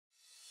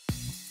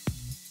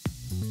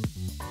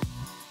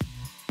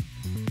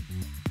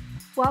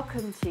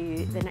Welcome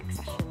to the next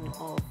session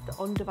of the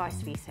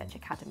On-Device Research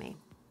Academy.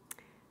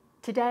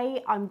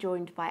 Today I'm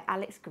joined by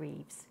Alex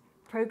Grieves,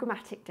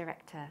 Programmatic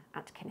Director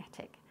at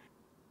Kinetic.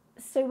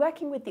 So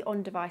working with the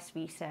On-Device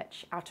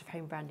Research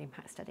Out-of-Home Brand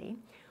Impact Study,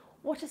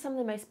 what are some of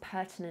the most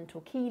pertinent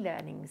or key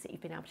learnings that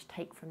you've been able to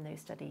take from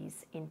those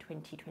studies in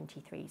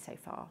 2023 so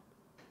far?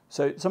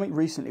 So something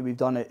recently we've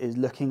done is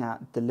looking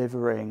at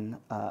delivering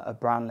a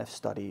brand lift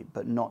study,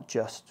 but not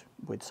just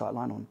with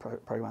Sightline on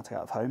Programmatic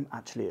Out of Home,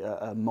 actually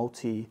a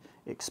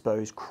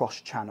multi-exposed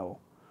cross-channel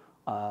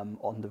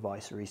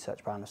on-device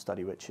research brand lift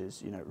study, which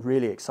is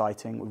really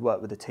exciting. We've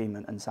worked with the team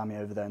and Sammy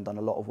over there and done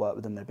a lot of work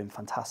with them. They've been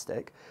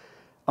fantastic.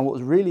 And what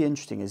was really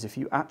interesting is if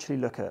you actually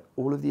look at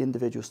all of the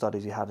individual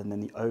studies we had and then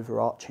the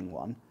overarching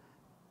one,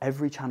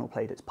 every channel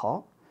played its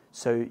part.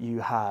 So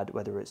you had,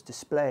 whether it's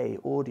display,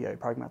 audio,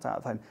 Programmatic Out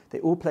of Home, they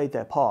all played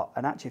their part.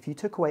 And actually, if you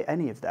took away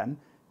any of them,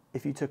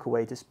 if you took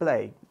away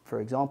display, for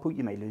example,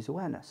 you may lose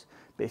awareness.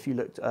 But if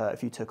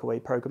you took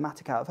away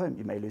Programmatic Out of Home,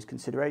 you may lose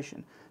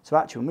consideration. So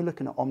actually, when we're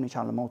looking at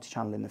omni-channel and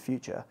multi-channel in the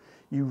future,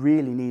 you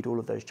really need all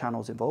of those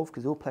channels involved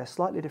because they all play a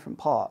slightly different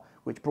part,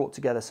 which brought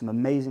together some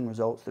amazing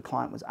results. The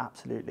client was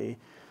absolutely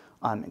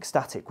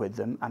ecstatic with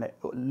them, and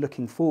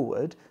looking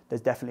forward,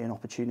 there's definitely an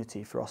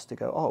opportunity for us to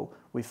go, oh,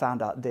 we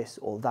found out this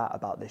or that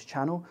about this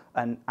channel,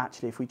 and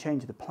actually if we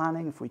change the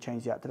planning, if we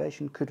change the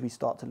activation, could we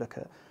start to look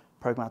at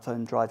Programmatic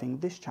Home driving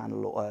this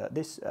channel or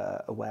this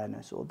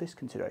awareness or this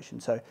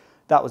consideration? So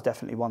that was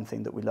definitely one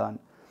thing that we learned.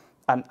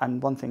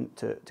 And one thing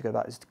to go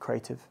back is the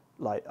creative,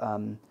 like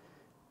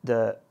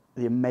the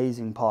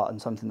amazing part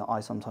and something that I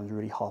sometimes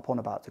really harp on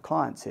about to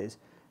clients is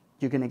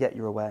you're going to get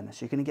your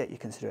awareness, you're going to get your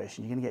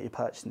consideration, you're going to get your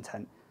purchase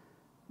intent.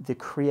 The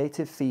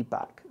creative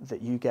feedback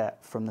that you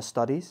get from the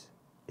studies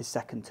is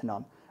second to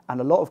none.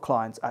 And a lot of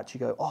clients actually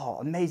go, oh,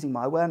 amazing,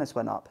 my awareness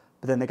went up.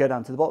 But then they go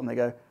down to the bottom, they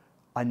go,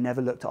 I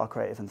never looked at our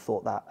creative and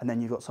thought that. And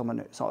then you've got someone,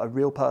 it's not a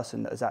real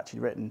person that has actually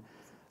written,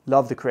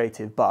 love the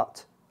creative,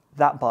 but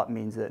that but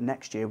means that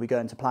next year we go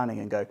into planning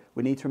and go,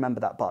 we need to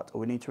remember that but,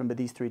 or we need to remember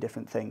these three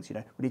different things. We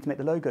need to make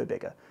the logo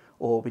bigger,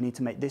 or we need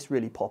to make this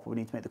really pop, or we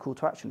need to make the call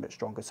to action a bit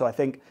stronger. So I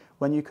think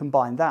when you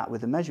combine that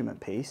with the measurement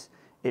piece,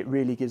 it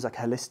really gives like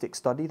a holistic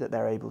study that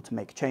they're able to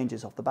make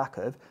changes off the back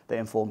of. They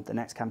inform the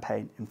next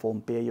campaign, inform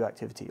BAU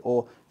activity,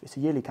 or if it's a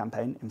yearly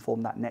campaign,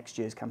 inform that next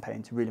year's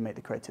campaign to really make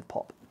the creative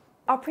pop.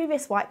 Our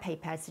previous white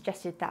paper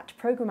suggested that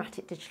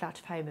programmatic digital out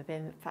of home have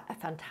been a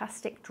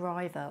fantastic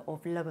driver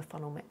of lower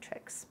funnel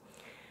metrics.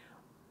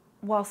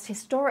 Whilst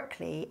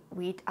historically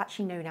we'd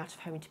actually known out of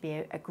home to be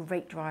a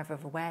great driver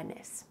of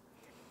awareness.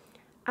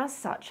 As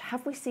such,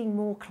 have we seen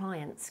more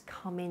clients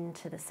come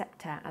into the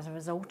sector as a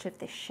result of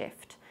this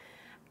shift?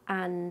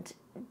 And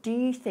do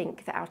you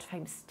think that out of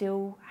home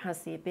still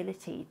has the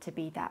ability to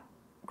be that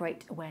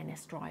great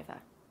awareness driver?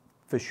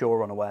 For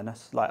sure on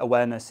awareness. Like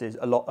awareness is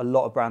a lot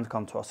of brands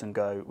come to us and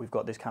go, we've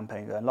got this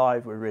campaign going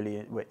live, we're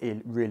really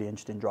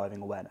interested in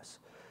driving awareness.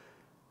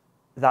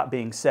 That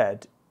being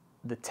said,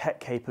 the tech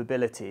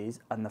capabilities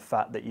and the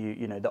fact that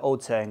the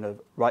old saying of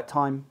right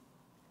time,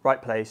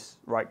 right place,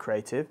 right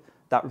creative,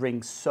 that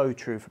rings so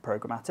true for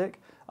programmatic.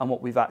 And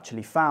what we've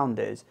actually found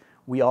is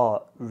we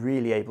are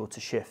really able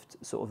to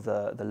shift sort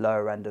of the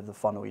lower end of the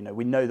funnel.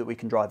 We know that we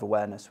can drive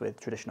awareness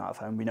with traditional out of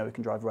home. We know we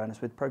can drive awareness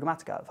with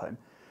programmatic out of home.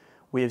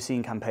 We have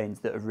seen campaigns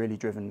that have really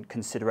driven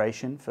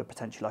consideration for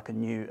potentially like a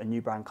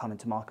new brand coming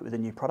to market with a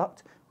new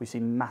product. We've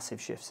seen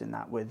massive shifts in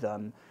that with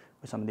some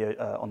of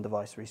the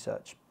on-device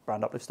research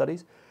brand uplift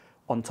studies.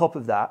 On top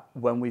of that,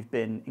 when we've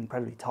been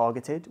incredibly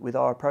targeted with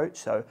our approach,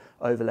 so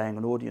overlaying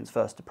an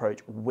audience-first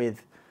approach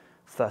with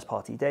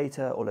first-party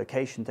data or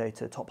location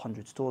data, top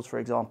 100 stores, for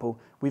example,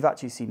 we've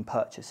actually seen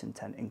purchase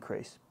intent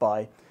increase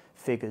by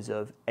figures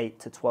of 8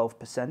 to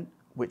 12%,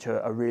 which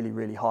are really,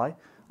 really high.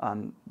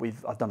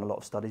 I've done a lot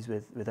of studies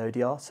with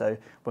ODR, so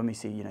when we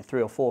see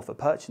 3 or 4 for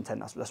purchase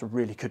intent, that's a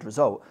really good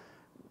result.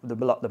 The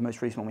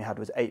most recent one we had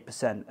was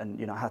 8%,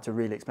 and I had to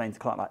really explain to the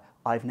client, like,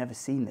 I've never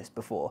seen this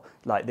before.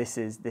 Like, this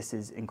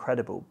is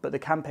incredible. But the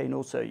campaign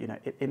also,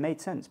 it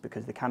made sense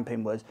because the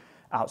campaign was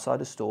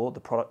outside a store, the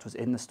product was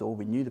in the store,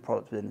 we knew the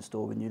product was in the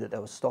store, we knew that there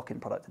was stock in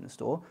product in the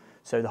store.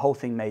 So the whole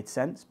thing made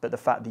sense. But the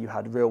fact that you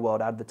had real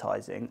world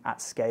advertising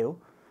at scale,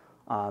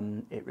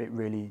 it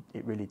really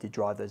did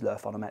drive those lower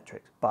funnel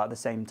metrics. But at the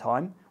same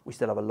time, we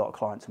still have a lot of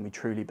clients, and we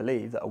truly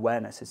believe that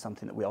awareness is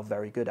something that we are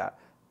very good at.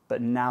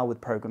 But now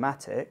with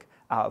programmatic,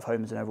 out of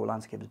home as an overall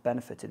landscape has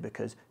benefited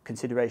because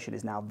consideration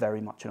is now very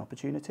much an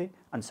opportunity,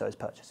 and so is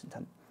purchase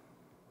intent.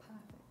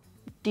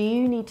 Do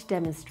you need to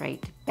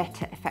demonstrate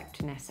better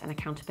effectiveness and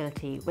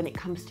accountability when it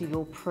comes to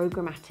your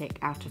programmatic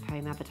out of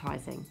home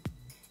advertising?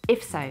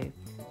 If so,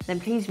 then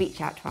please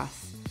reach out to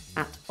us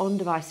at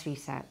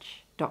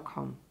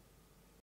ondeviceresearch.com.